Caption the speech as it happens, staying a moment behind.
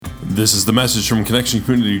This is the message from Connection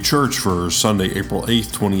Community Church for Sunday, April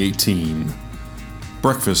 8th, 2018.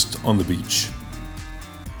 Breakfast on the Beach.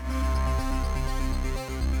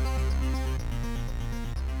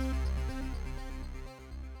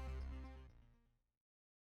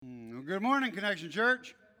 Good morning, Connection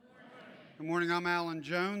Church. Good morning, I'm Alan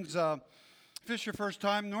Jones. If this is your first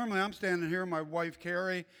time, normally I'm standing here. My wife,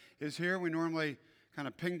 Carrie, is here. We normally kind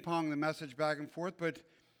of ping-pong the message back and forth, but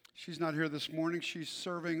she's not here this morning. She's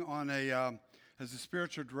serving on as a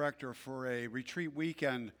spiritual director for a retreat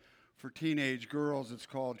weekend for teenage girls. It's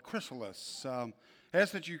called Chrysalis. I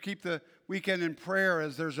ask that you keep the weekend in prayer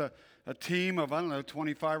as there's a team of,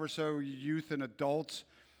 25 or so youth and adults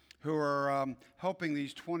who are helping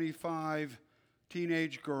these 25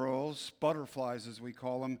 teenage girls, butterflies as we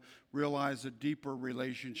call them, realize a deeper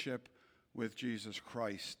relationship with Jesus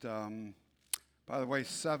Christ. By the way,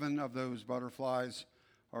 7 of those butterflies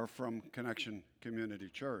are from Connection Community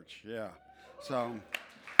Church. Yeah. So,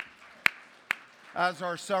 as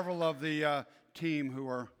are several of the team who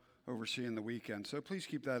are overseeing the weekend. So please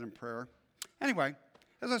keep that in prayer. Anyway,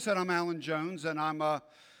 as I said, I'm Alan Jones, and I'm a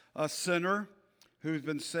sinner who's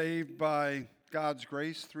been saved by God's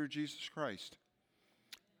grace through Jesus Christ.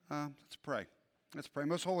 Let's pray. Let's pray.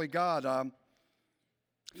 Most holy God,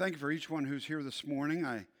 thank you for each one who's here this morning.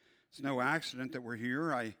 It's no accident that we're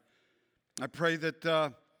here. I pray that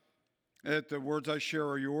the words I share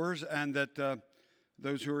are yours, and that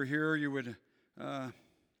those who are here, you would that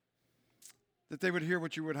they would hear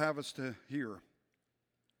what you would have us to hear.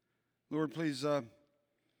 Lord, please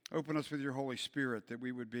open us with your Holy Spirit, that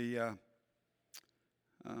we would be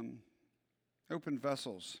open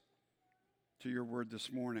vessels to your word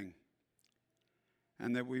this morning,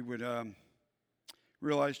 and that we would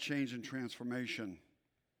realize change and transformation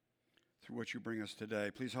through what you bring us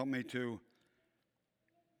today. Please help me to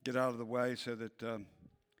get out of the way so that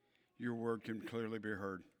your word can clearly be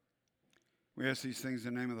heard. We ask these things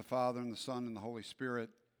in the name of the Father, and the Son, and the Holy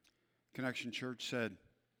Spirit. Connection Church said,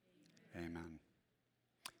 Amen.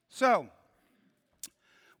 So,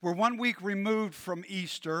 we're 1 week removed from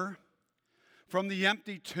Easter, from the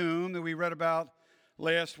empty tomb that we read about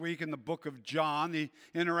last week in the book of John, the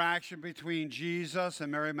interaction between Jesus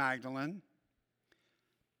and Mary Magdalene.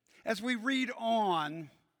 As we read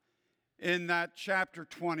on in that chapter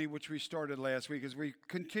 20, which we started last week, as we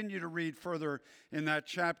continue to read further in that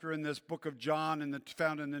chapter in this book of John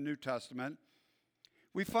found in the New Testament,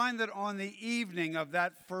 we find that on the evening of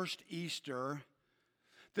that first Easter,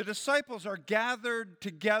 the disciples are gathered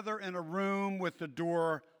together in a room with the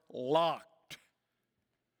door locked.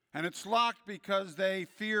 And it's locked because they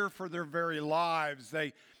fear for their very lives.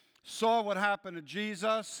 They saw what happened to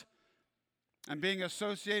Jesus, and being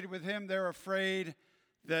associated with him, they're afraid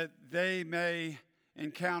that they may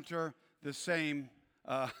encounter the same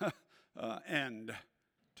end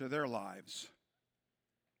to their lives.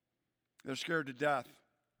 They're scared to death.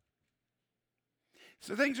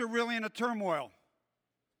 So things are really in a turmoil.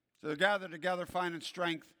 So they're gathered together, finding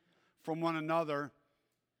strength from one another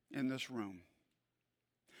in this room.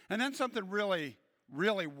 And then something really,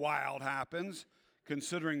 really wild happens,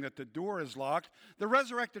 considering that the door is locked. The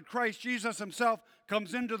resurrected Christ, Jesus himself,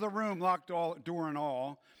 comes into the room, locked door and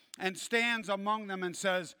all, and stands among them and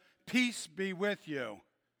says, "Peace be with you."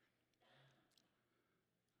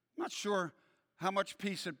 I'm not sure how much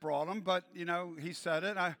peace it brought him, but, he said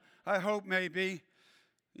it. I hope maybe,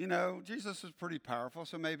 Jesus is pretty powerful,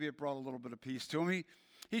 so maybe it brought a little bit of peace to him.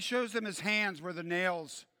 He shows them his hands where the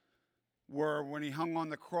nails were when he hung on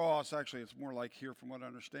the cross. Actually, it's more like here from what I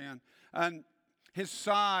understand. And his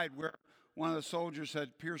side where one of the soldiers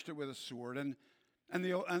had pierced it with a sword. And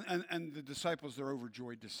the disciples, they're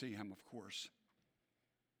overjoyed to see him, of course.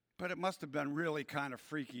 But it must have been really kind of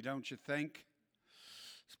freaky, don't you think?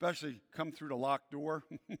 Especially come through the locked door.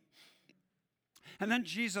 And then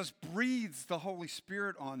Jesus breathes the Holy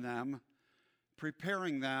Spirit on them,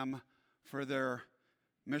 preparing them for their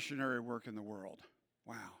missionary work in the world.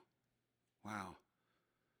 Wow.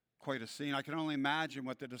 Quite a scene. I can only imagine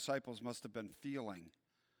what the disciples must have been feeling.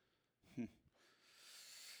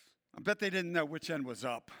 I bet they didn't know which end was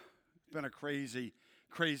up. It's been a crazy,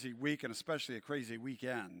 crazy week, and especially a crazy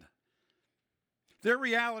weekend. Their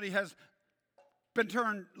reality has been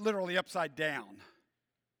turned literally upside down.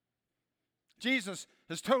 Jesus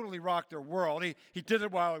has totally rocked their world. He did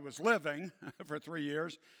it while he was living for 3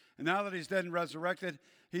 years. And now that he's dead and resurrected,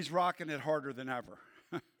 he's rocking it harder than ever.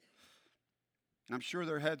 I'm sure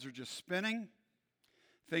their heads are just spinning.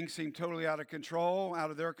 Things seem totally out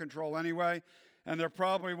of their control anyway. And they're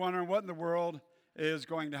probably wondering what in the world is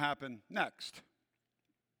going to happen next.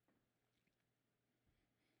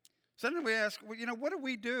 So then we ask, well, what do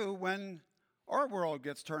we do when our world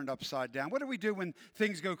gets turned upside down? What do we do when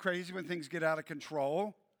things go crazy, when things get out of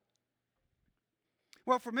control?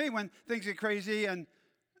 Well, for me, when things get crazy and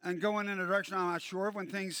going in a direction I'm not sure of, when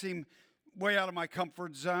things seem way out of my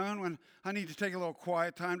comfort zone, when I need to take a little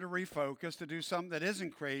quiet time to refocus, to do something that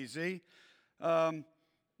isn't crazy,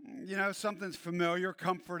 something's familiar,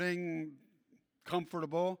 comforting,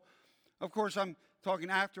 comfortable. Of course, I'm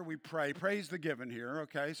talking after we pray. Praise the given here,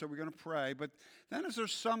 okay? So we're going to pray. But then is there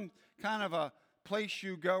some kind of a place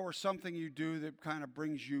you go or something you do that kind of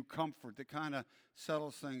brings you comfort, that kind of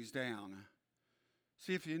settles things down?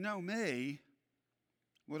 See, if you know me,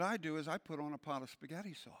 what I do is I put on a pot of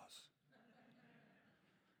spaghetti sauce.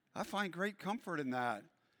 I find great comfort in that.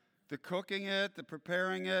 The cooking it, the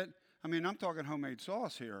preparing it. I mean, I'm talking homemade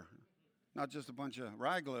sauce here, not just a bunch of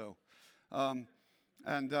rag glue.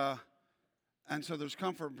 And so there's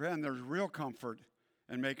comfort, and there's real comfort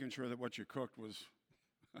in making sure that what you cooked was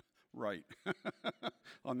right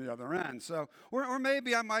on the other end. So, or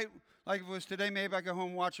maybe I might, like if it was today, maybe I go home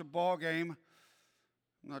and watch a ball game.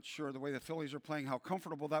 I'm not sure the way the Phillies are playing, how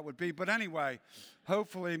comfortable that would be. But anyway,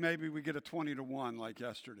 hopefully maybe we get a 20-1 like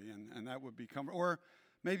yesterday, and that would be comfortable. Or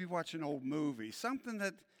maybe watch an old movie, something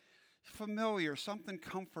that's familiar, something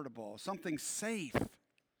comfortable, something safe.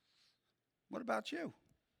 What about you?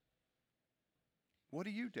 What do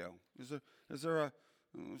you do? Is there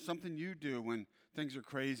something you do when things are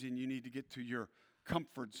crazy and you need to get to your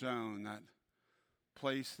comfort zone, that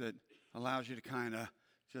place that allows you to kind of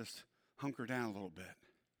just hunker down a little bit?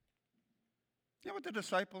 You know what the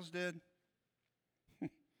disciples did?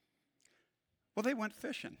 Well, they went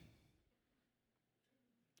fishing.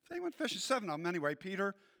 They went fishing, 7 of them anyway.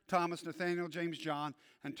 Peter, Thomas, Nathaniel, James, John,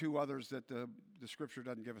 and 2 others that the scripture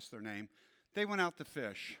doesn't give us their name. They went out to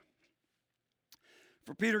fish.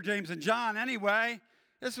 For Peter, James, and John, anyway,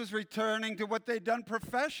 this was returning to what they'd done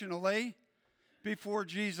professionally before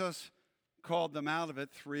Jesus called them out of it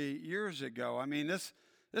 3 years ago. I mean, this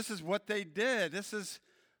is what they did. This is,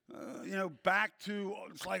 back to,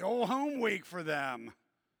 it's like old home week for them.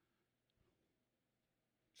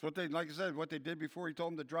 It's what they, like I said, what they did before he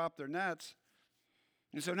told them to drop their nets.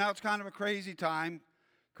 And so now it's kind of a crazy time,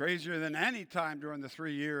 crazier than any time during the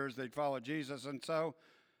 3 years they'd followed Jesus. And so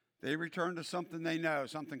they return to something they know,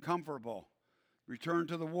 something comfortable. Return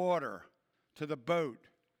to the water, to the boat,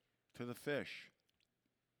 to the fish.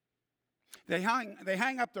 They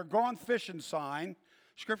hang up their gone fishing sign.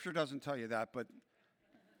 Scripture doesn't tell you that, but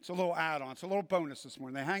it's a little add-on. It's a little bonus this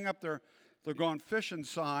morning. They hang up their gone fishing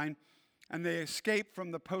sign, and they escape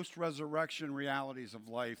from the post-resurrection realities of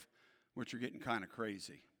life, which are getting kind of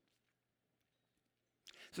crazy.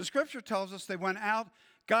 So Scripture tells us they went out,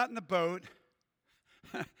 got in the boat,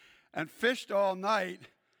 and fished all night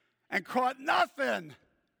and caught nothing.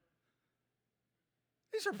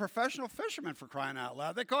 These are professional fishermen, for crying out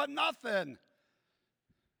loud. They caught nothing.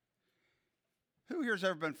 Who here's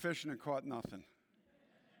ever been fishing and caught nothing?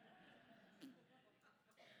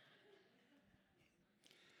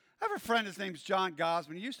 I have a friend, his name's John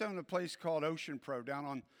Gosman. He used to own a place called Ocean Pro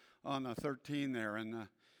down on 13 there. And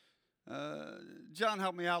John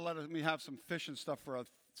helped me out, let me have some fishing stuff for a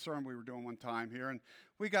sermon we were doing one time here. And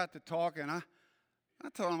we got to talking. I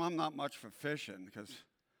told him I'm not much for fishing because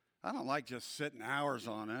I don't like just sitting hours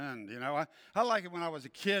on end. I like it when I was a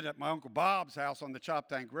kid at my Uncle Bob's house on the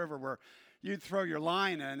Choptank River, where you'd throw your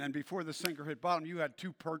line in, and before the sinker hit bottom, you had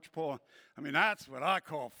 2 perch pulling. I mean, that's what I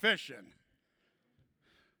call fishing.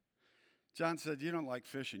 John said, "You don't like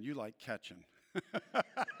fishing, you like catching."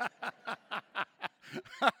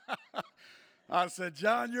 I said,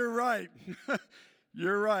 "John, you're right.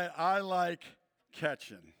 You're right. I like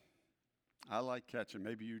catching. I like catching.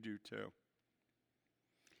 Maybe you do too."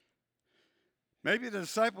 Maybe the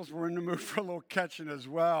disciples were in the mood for a little catching as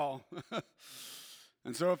well.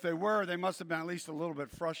 And so if they were, they must have been at least a little bit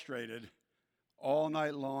frustrated all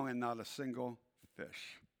night long and not a single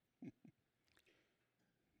fish.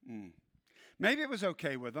 Maybe it was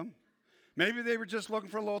okay with them. Maybe they were just looking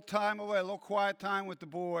for a little time away, a little quiet time with the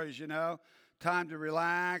boys, time to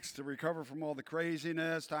relax, to recover from all the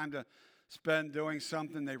craziness, time to spend doing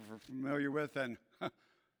something they were familiar with and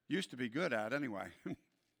used to be good at anyway.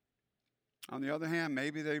 On the other hand,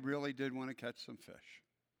 maybe they really did want to catch some fish.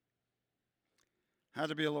 Had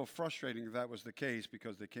to be a little frustrating if that was the case,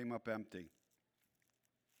 because they came up empty.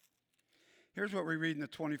 Here's what we read in the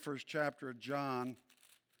 21st chapter of John.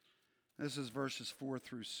 This is verses 4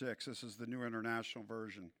 through 6. This is the New International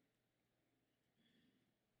Version.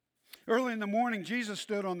 Early in the morning, Jesus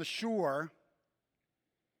stood on the shore,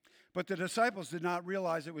 but the disciples did not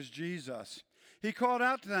realize it was Jesus. He called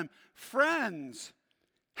out to them, "Friends,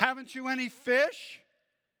 Haven't you any fish?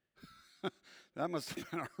 That must have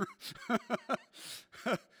been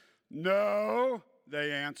No,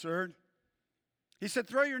 they answered. He said,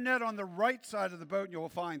 throw your net on the right side of the boat and you will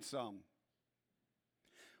find some.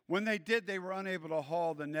 When they did, they were unable to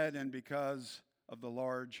haul the net in because of the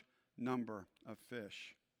large number of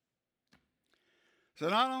fish. So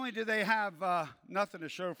not only did they have nothing to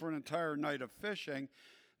show for an entire night of fishing,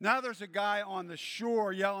 now there's a guy on the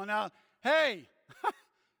shore yelling out, hey,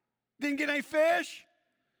 didn't get any fish?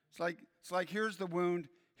 It's like here's the wound,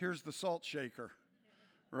 here's the salt shaker,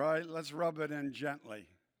 right? Let's rub it in gently.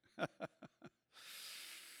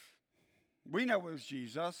 We know it was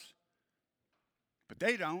Jesus, but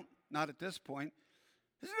they don't, not at this point.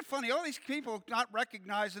 Isn't it funny? All these people not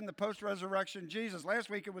recognizing the post-resurrection Jesus. Last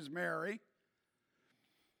week it was Mary.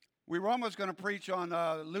 We were almost going to preach on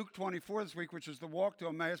Luke 24 this week, which is the walk to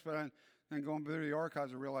Emmaus, but then going through the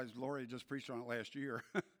archives, I realized Lori just preached on it last year.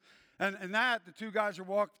 and that, the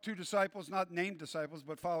two disciples, not named disciples,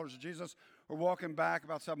 but followers of Jesus, were walking back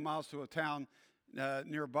about 7 miles to a town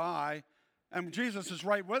nearby. And Jesus is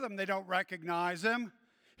right with them. They don't recognize him.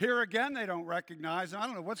 Here again, they don't recognize him. I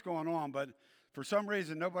don't know what's going on, but for some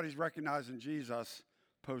reason, nobody's recognizing Jesus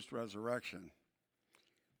post-resurrection.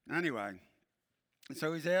 Anyway, and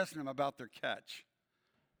so he's asking them about their catch.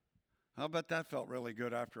 I'll bet that felt really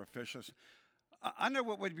good after a fishless. I know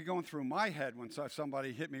what would be going through my head when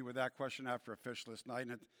somebody hit me with that question after a fishless night,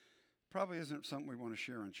 and it probably isn't something we want to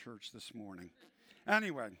share in church this morning.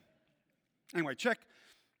 Anyway, check.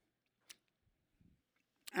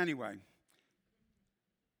 Anyway,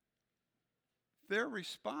 their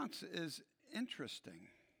response is interesting.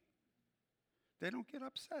 They don't get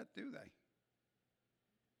upset, do they?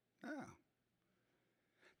 Yeah.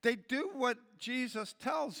 They do what Jesus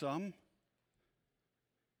tells them,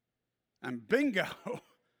 and bingo,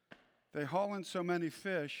 they haul in so many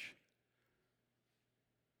fish,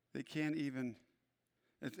 they can't even,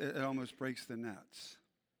 it almost breaks the nets.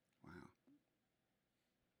 Wow.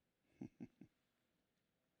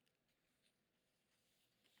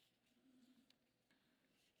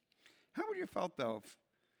 How would you have felt, though, if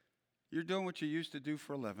you're doing what you used to do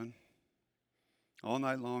for a living, all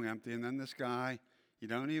night long empty, and then this guy, you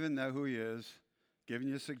don't even know who he is, giving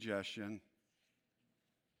you a suggestion?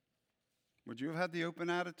 Would you have had the open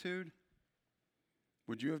attitude?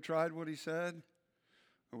 Would you have tried what he said?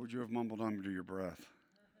 Or would you have mumbled under your breath?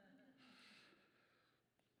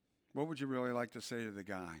 What would you really like to say to the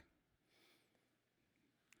guy?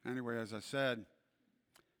 Anyway, as I said,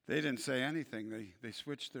 they didn't say anything. They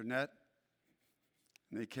switched their net,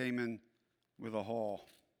 and they came in with a haul.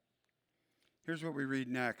 Here's what we read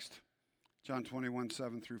next. John 21,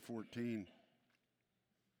 7 through 14.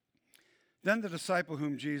 Then the disciple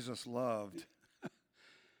whom Jesus loved.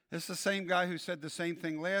 It's the same guy who said the same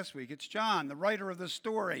thing last week. It's John, the writer of the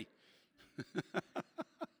story.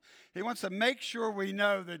 He wants to make sure we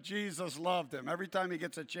know that Jesus loved him every time he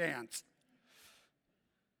gets a chance.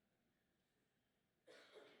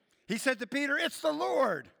 He said to Peter, "It's the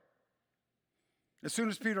Lord." As soon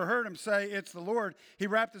as Peter heard him say, "It's the Lord," he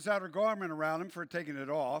wrapped his outer garment around him for taking it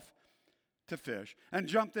off to fish, and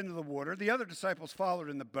jumped into the water. The other disciples followed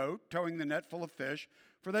in the boat, towing the net full of fish,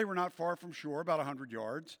 for they were not far from shore, about 100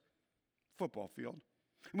 yards, football field.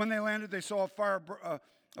 And when they landed, they saw a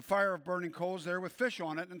fire of burning coals there with fish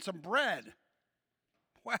on it and some bread.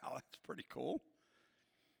 Wow, that's pretty cool.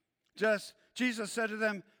 Jesus said to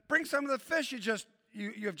them, "Bring some of the fish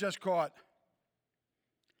you have just caught."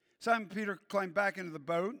 Simon Peter climbed back into the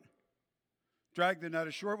boat, dragged the net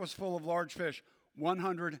ashore. It was full of large fish,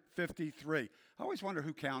 153. I always wonder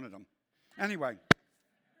who counted them. Anyway,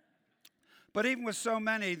 but even with so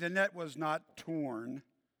many, the net was not torn.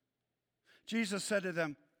 Jesus said to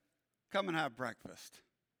them, "Come and have breakfast."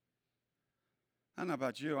 I don't know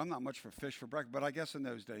about you. I'm not much for fish for breakfast, but I guess in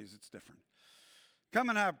those days it's different. Come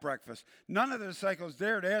and have breakfast. None of the disciples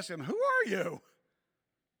dared ask him, "Who are you?"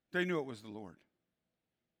 They knew it was the Lord.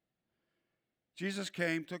 Jesus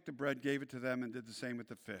came, took the bread, gave it to them, and did the same with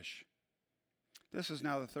the fish. This is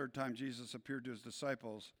now the third time Jesus appeared to his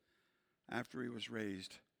disciples after he was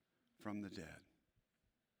raised from the dead.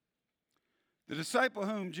 The disciple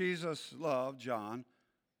whom Jesus loved, John,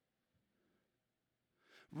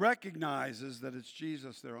 recognizes that it's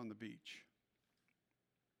Jesus there on the beach.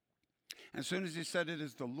 As soon as he said it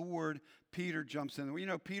is the Lord, Peter jumps in. You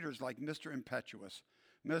know, Peter's like Mr. Impetuous,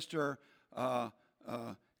 Mr.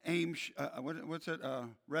 Aim.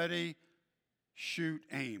 Ready, shoot,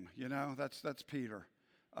 aim. You know, that's Peter.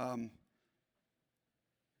 And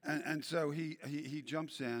so he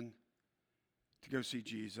jumps in to go see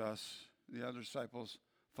Jesus. The other disciples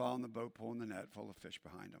following the boat, pulling the net full of fish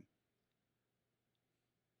behind them.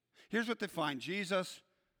 Here's what they find. Jesus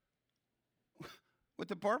with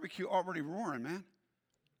the barbecue already roaring, man.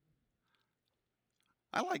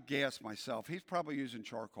 I like gas myself. He's probably using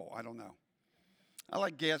charcoal. I don't know. I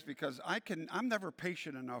like gas because I'm never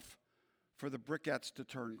patient enough for the briquettes to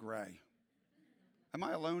turn gray. Am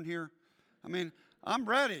I alone here? I mean, I'm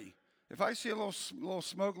ready. If I see a little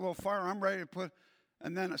smoke, a little fire, I'm ready to put,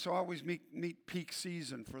 and then, so I always meet peak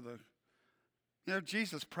season for the,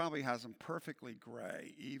 Jesus probably has them perfectly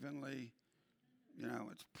gray, evenly.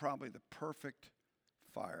 It's probably the perfect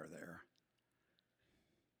fire there.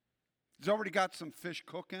 He's already got some fish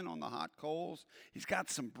cooking on the hot coals. He's got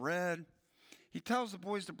some bread. He tells the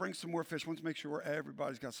boys to bring some more fish. Wants to make sure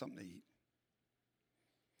everybody's got something to eat.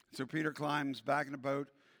 So Peter climbs back in the boat,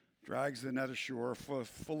 drags the net ashore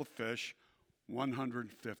full of fish,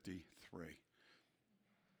 153.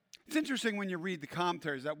 It's interesting when you read the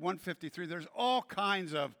commentaries, that 153, there's all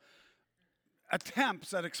kinds of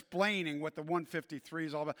attempts at explaining what the 153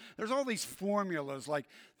 is all about. There's all these formulas like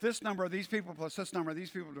this number of these people plus this number of these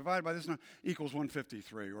people divided by this number equals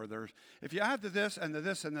 153. Or if you add to this and to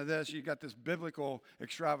this and to this, you got this biblical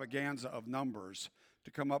extravaganza of numbers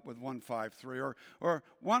to come up with 153. Or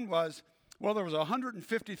one was, well, there was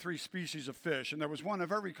 153 species of fish, and there was one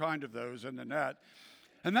of every kind of those in the net.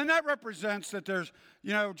 And then that represents that there's,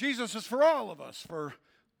 Jesus is for all of us, for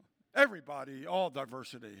everybody, all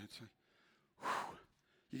diversity. It's like,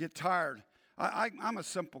 you get tired. I'm a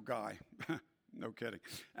simple guy. No kidding.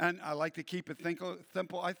 And I like to keep it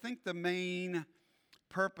simple. I think the main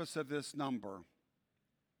purpose of this number,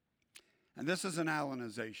 and this is an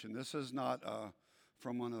Allenization. This is not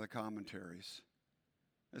from one of the commentaries.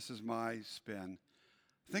 This is my spin.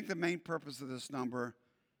 I think the main purpose of this number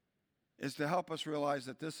is to help us realize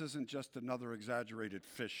that this isn't just another exaggerated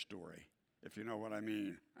fish story, if you know what I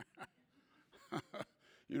mean.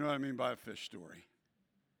 You know what I mean by a fish story?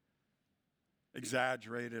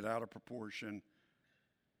 Exaggerated, out of proportion.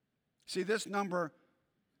 See, this number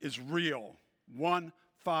is real.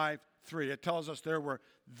 153. It tells us there were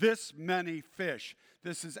this many fish.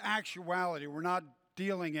 This is actuality. We're not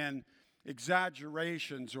dealing in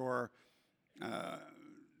exaggerations or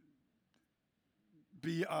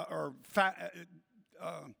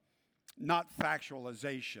not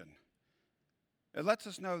factualization. It lets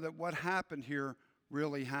us know that what happened here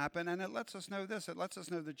really happened, and it lets us know this. It lets us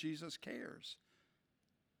know that Jesus cares.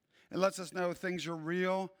 It lets us know things are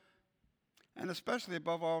real, and especially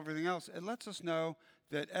above all everything else, it lets us know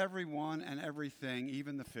that everyone and everything,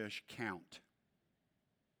 even the fish, count.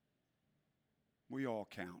 We all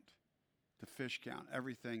count. The fish count.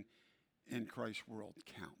 Everything in Christ's world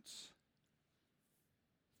counts.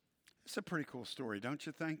 It's a pretty cool story, don't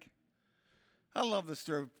you think? I love the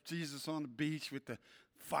story of Jesus on the beach with the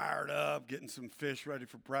fired up, getting some fish ready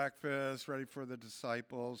for breakfast, ready for the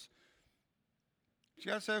disciples. But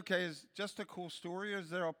you got to say, okay, is it just a cool story or is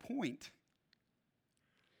there a point?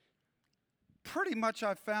 Pretty much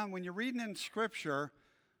I've found when you're reading in Scripture,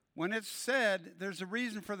 when it's said, there's a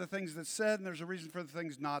reason for the things that's said and there's a reason for the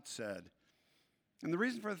things not said. And the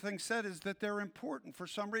reason for the things said is that they're important for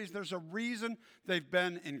some reason. There's a reason they've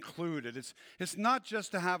been included. It's not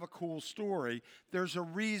just to have a cool story. There's a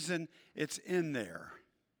reason it's in there.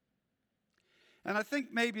 And I think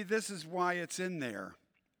maybe this is why it's in there.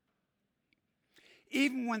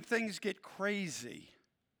 Even when things get crazy,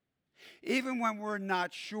 even when we're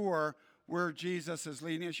not sure where Jesus is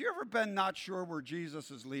leading us. You ever been not sure where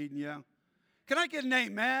Jesus is leading you? Can I get an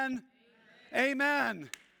amen? Amen.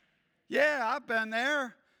 Yeah, I've been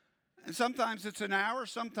there. And sometimes it's an hour,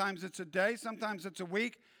 sometimes it's a day, sometimes it's a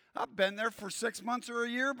week. I've been there for 6 months or a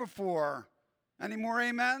year before. Any more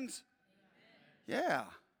amens? Yeah.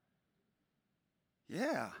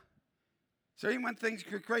 Yeah. So even when things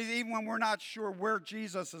get crazy, even when we're not sure where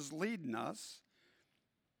Jesus is leading us,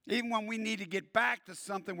 even when we need to get back to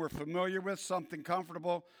something we're familiar with, something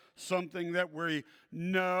comfortable, something that we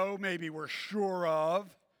know, maybe we're sure of,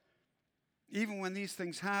 even when these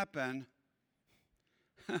things happen,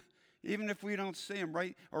 even if we don't see him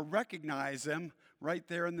right or recognize him, right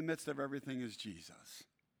there in the midst of everything is Jesus.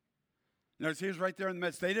 Notice he was right there in the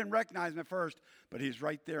midst. They didn't recognize him at first, but he's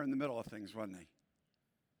right there in the middle of things, wasn't he?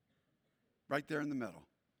 Right there in the middle.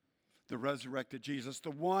 The resurrected Jesus,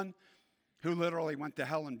 the one who literally went to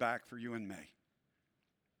hell and back for you and me.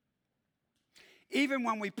 Even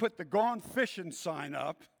when we put the gone fishing sign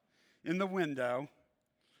up in the window,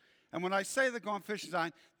 and when I say the gone fishing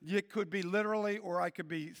sign, it could be literally or I could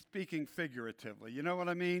be speaking figuratively. You know what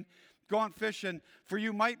I mean? Going fishing for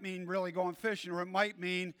you might mean really going fishing, or it might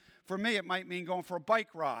mean, for me, it might mean going for a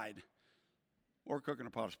bike ride or cooking a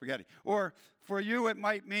pot of spaghetti. Or for you, it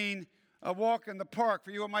might mean a walk in the park.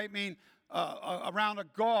 For you, it might mean a round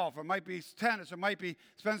of golf. It might be tennis. It might be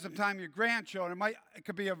spend some time with your grandchildren. It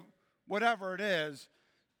could be whatever it is.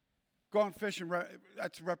 Going fishing,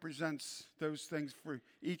 that represents those things for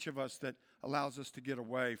each of us that allows us to get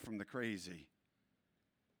away from the crazy.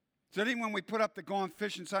 So even when we put up the going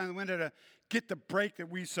fishing sign in the window to get the break that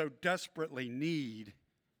we so desperately need,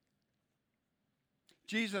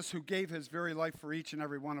 Jesus, who gave his very life for each and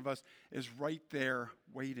every one of us, is right there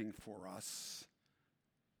waiting for us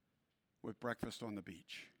with breakfast on the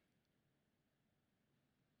beach.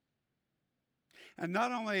 And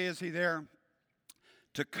not only is he there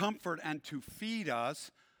to comfort and to feed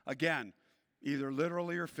us, again, either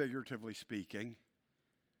literally or figuratively speaking,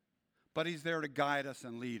 but he's there to guide us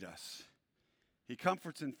and lead us. He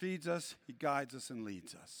comforts and feeds us, he guides us and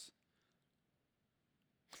leads us.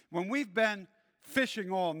 When we've been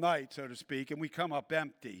fishing all night, so to speak, and we come up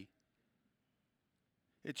empty,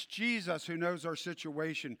 it's Jesus who knows our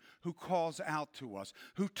situation, who calls out to us,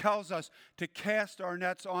 who tells us to cast our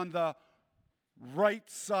nets on the right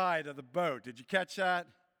side of the boat. Did you catch that?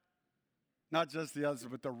 Not just the other,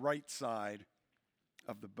 but the right side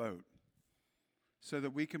of the boat, so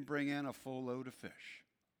that we can bring in a full load of fish,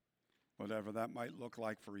 whatever that might look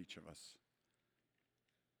like for each of us.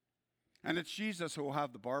 And it's Jesus who will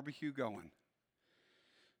have the barbecue going,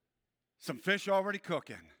 some fish already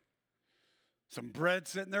cooking, some bread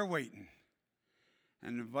sitting there waiting,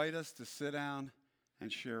 and invite us to sit down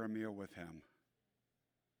and share a meal with him.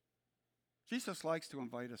 Jesus likes to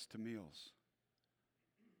invite us to meals.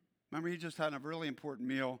 Remember, he just had a really important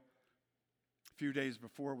meal a few days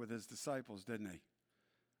before with his disciples, didn't he?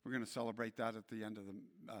 We're going to celebrate that at the end of the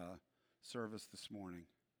service this morning.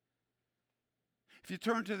 If you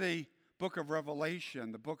turn to the book of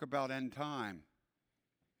Revelation, the book about end time,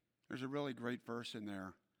 there's a really great verse in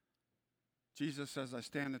there. Jesus says, I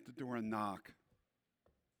stand at the door and knock.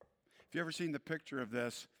 If you've ever seen the picture of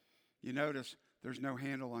this, you notice there's no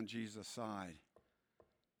handle on Jesus' side.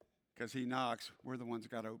 Because he knocks, we're the ones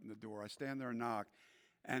that got to open the door. I stand there and knock.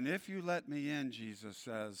 And if you let me in, Jesus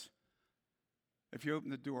says, if you open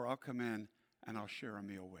the door, I'll come in and I'll share a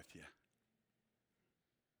meal with you.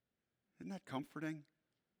 Isn't that comforting?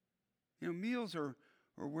 You know, meals are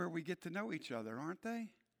where we get to know each other, aren't they?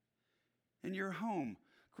 In your home,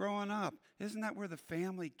 growing up, isn't that where the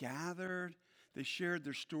family gathered? They shared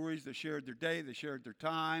their stories, they shared their day, they shared their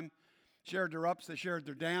time. Shared their ups, they shared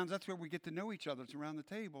their downs. That's where we get to know each other. It's around the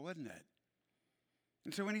table, isn't it?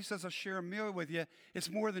 And so when he says, I'll share a meal with you, it's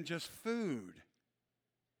more than just food.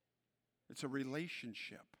 It's a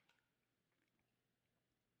relationship.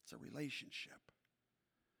 It's a relationship.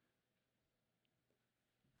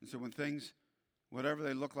 And so when things, whatever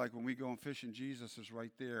they look like, when we go and fishing, Jesus is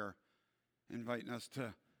right there inviting us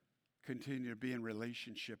to continue to be in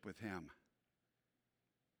relationship with him.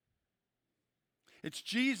 It's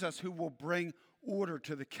Jesus who will bring order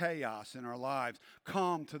to the chaos in our lives,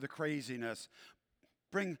 calm to the craziness,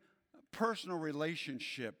 bring personal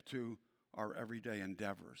relationship to our everyday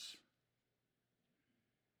endeavors.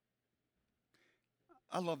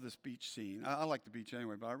 I love this beach scene. I like the beach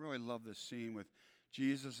anyway, but I really love this scene with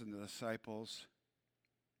Jesus and the disciples,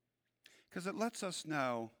 because it lets us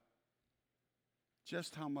know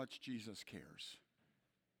just how much Jesus cares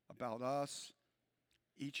about us,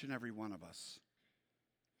 each and every one of us.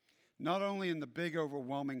 Not only in the big,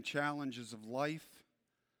 overwhelming challenges of life,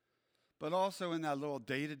 but also in that little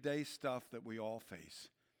day-to-day stuff that we all face.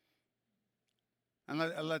 And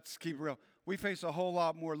let's keep real. We face a whole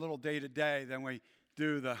lot more little day-to-day than we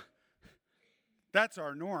do that's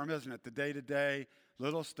our norm, isn't it? The day-to-day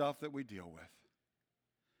little stuff that we deal with.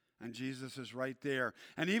 And Jesus is right there.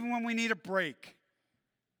 And even when we need a break,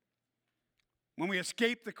 when we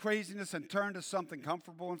escape the craziness and turn to something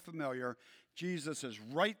comfortable and familiar, Jesus is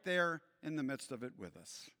right there in the midst of it with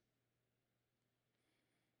us.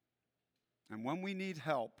 And when we need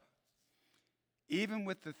help, even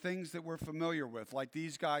with the things that we're familiar with, like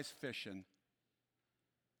these guys fishing,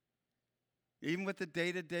 even with the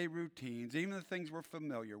day-to-day routines, even the things we're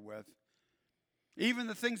familiar with, even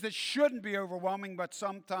the things that shouldn't be overwhelming but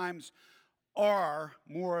sometimes are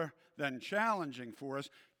more than challenging for us,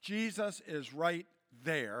 Jesus is right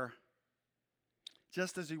there,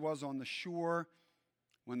 just as he was on the shore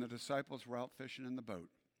when the disciples were out fishing in the boat.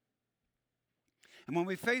 And when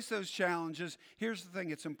we face those challenges, here's the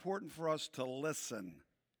thing, it's important for us to listen.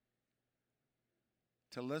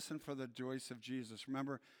 To listen for the voice of Jesus.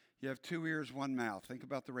 Remember, you have 2 ears, 1 mouth. Think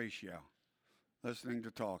about the ratio, listening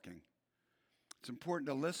to talking. It's important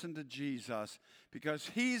to listen to Jesus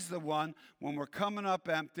because he's the one, when we're coming up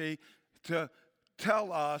empty, to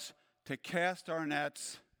tell us to cast our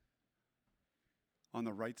nets on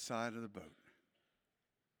the right side of the boat.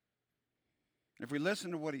 If we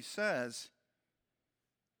listen to what he says,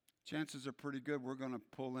 chances are pretty good we're going to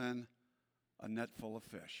pull in a net full of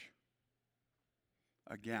fish.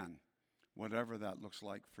 Again, whatever that looks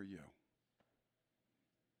like for you.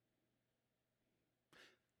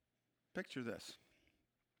 Picture this.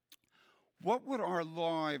 What would our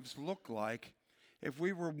lives look like if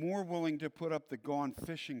we were more willing to put up the gone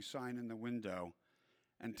fishing sign in the window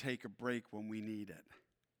and take a break when we need it,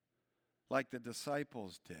 like the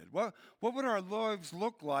disciples did? What would our lives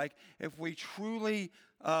look like if we truly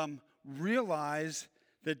realize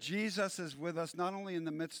that Jesus is with us not only in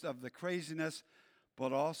the midst of the craziness,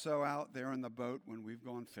 but also out there in the boat when we've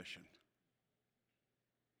gone fishing?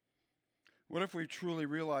 What if we truly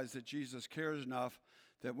realize that Jesus cares enough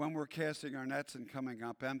that when we're casting our nets and coming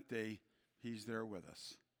up empty, he's there with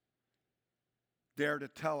us? Dare to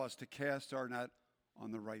tell us to cast our net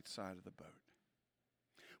on the right side of the boat.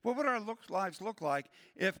 What would our lives look like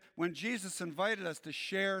if, when Jesus invited us to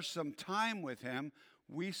share some time with him,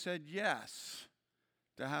 we said yes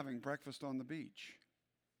to having breakfast on the beach?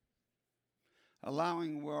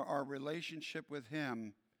 Allowing our relationship with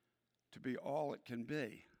him to be all it can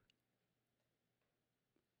be.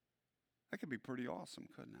 That could be pretty awesome,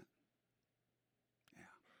 couldn't it? Yeah.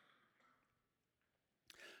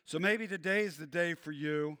 So maybe today is the day for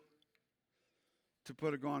you to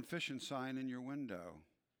put a gone fishing sign in your window,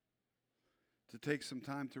 to take some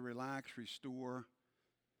time to relax, restore,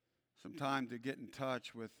 some time to get in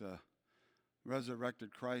touch with the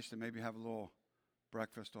resurrected Christ, and maybe have a little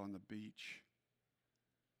breakfast on the beach.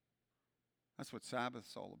 That's what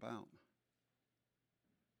Sabbath's all about.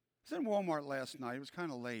 I was in Walmart last night. It was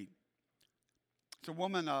kind of late. It's a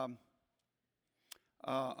woman, one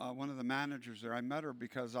of the managers there. I met her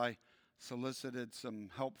because I solicited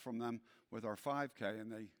some help from them with our 5K,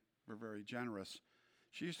 and they were very generous.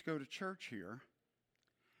 She used to go to church here.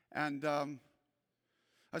 And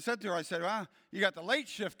I said to her, well, you got the late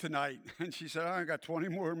shift tonight. And she said, I got 20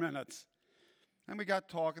 more minutes. And we got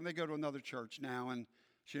talking. They go to another church now, and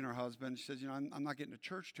she and her husband, she says, I'm not getting to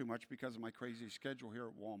church too much because of my crazy schedule here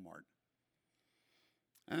at Walmart.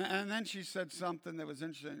 And then she said something that was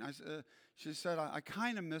interesting. She said, I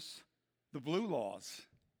kind of miss the blue laws.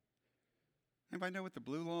 Anybody know what the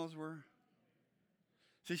blue laws were?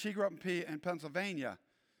 See, she grew up in Pennsylvania.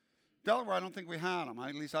 Delaware, I don't think we had them.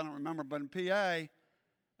 At least I don't remember. But in PA,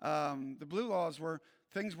 the blue laws were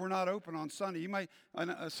things were not open on Sunday. You might,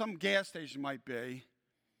 some gas station might be.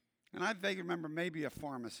 And I vaguely remember maybe a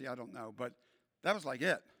pharmacy. I don't know. But that was like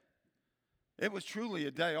it. It was truly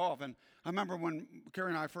a day off. And I remember when Carrie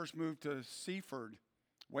and I first moved to Seaford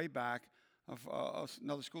way back,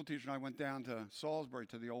 another school teacher and I went down to Salisbury,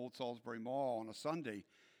 to the old Salisbury Mall on a Sunday.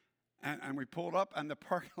 And we pulled up, and the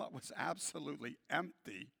parking lot was absolutely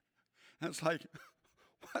empty. And it's like,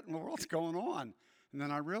 what in the world's going on? And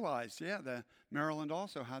then I realized, Maryland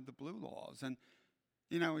also had the blue laws. And,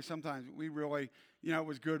 sometimes we really, it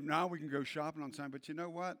was good. Now we can go shopping on Sunday. But you know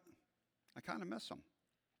what? I kind of miss them.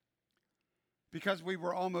 Because we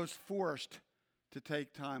were almost forced to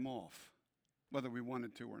take time off, whether we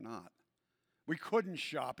wanted to or not. We couldn't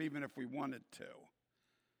shop even if we wanted to.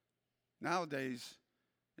 Nowadays,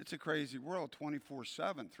 it's a crazy world, 24/7,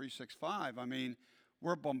 365. I mean,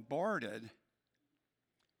 we're bombarded.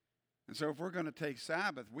 And so if we're going to take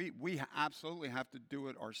Sabbath, we absolutely have to do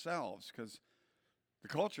it ourselves, because the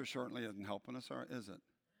culture certainly isn't helping us, is it?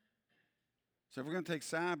 So if we're going to take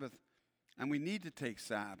Sabbath, and we need to take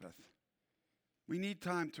Sabbath, we need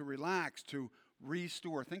time to relax, to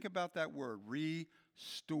restore. Think about that word,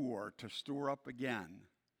 restore, to store up again,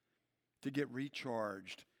 to get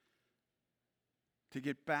recharged, to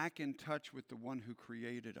get back in touch with the one who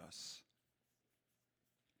created us,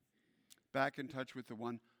 back in touch with the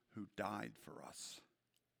one who died for us.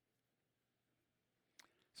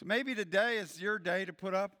 So maybe today is your day to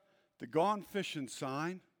put up the gone fishing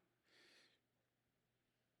sign.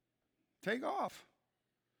 Take off.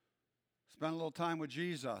 Spend a little time with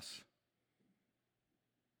Jesus.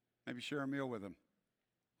 Maybe share a meal with him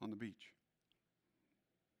on the beach.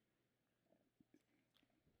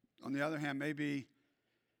 On the other hand, maybe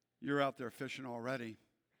you're out there fishing already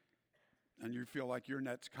and you feel like your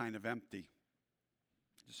net's kind of empty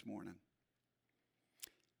this morning.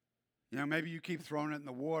 Maybe you keep throwing it in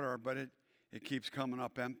the water, but it keeps coming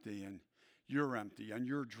up empty, and you're empty and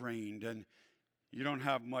you're drained and you don't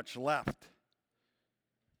have much left.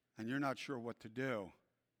 And you're not sure what to do,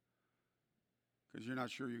 because you're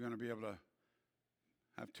not sure you're going to be able to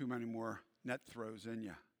have too many more net throws in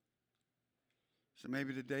you. So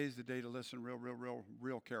maybe today's the day to listen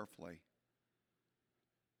real carefully.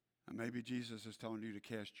 And maybe Jesus is telling you to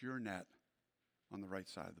cast your net on the right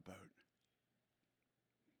side of the boat.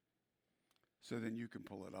 So then you can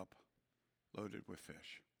pull it up loaded with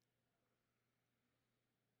fish.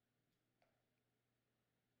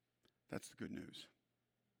 That's the good news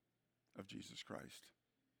of Jesus Christ.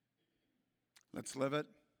 Let's live it.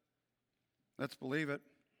 Let's believe it.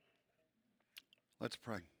 Let's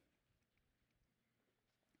pray.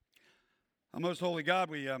 Our most holy God,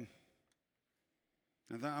 I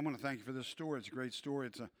want to thank you for this story. It's a great story.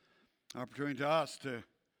 It's an opportunity to us to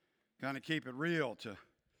kind of keep it real, to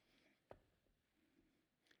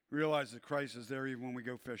realize that Christ is there even when we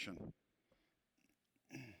go fishing.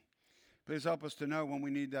 Please help us to know when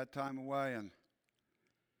we need that time away, and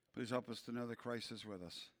please help us to know that Christ is with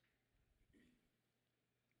us.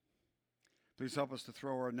 Please help us to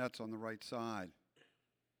throw our nets on the right side.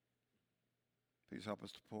 Please help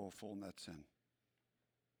us to pull full nets in.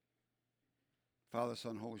 Father,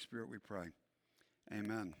 Son, Holy Spirit, we pray.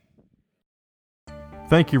 Amen.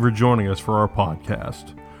 Thank you for joining us for our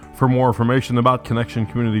podcast. For more information about Connection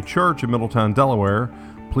Community Church in Middletown, Delaware,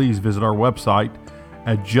 please visit our website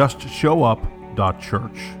at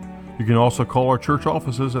justshowup.church. You can also call our church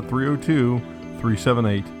offices at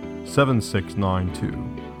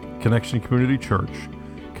 302-378-7692. Connection Community Church,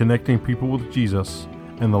 connecting people with Jesus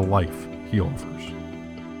and the life He offers.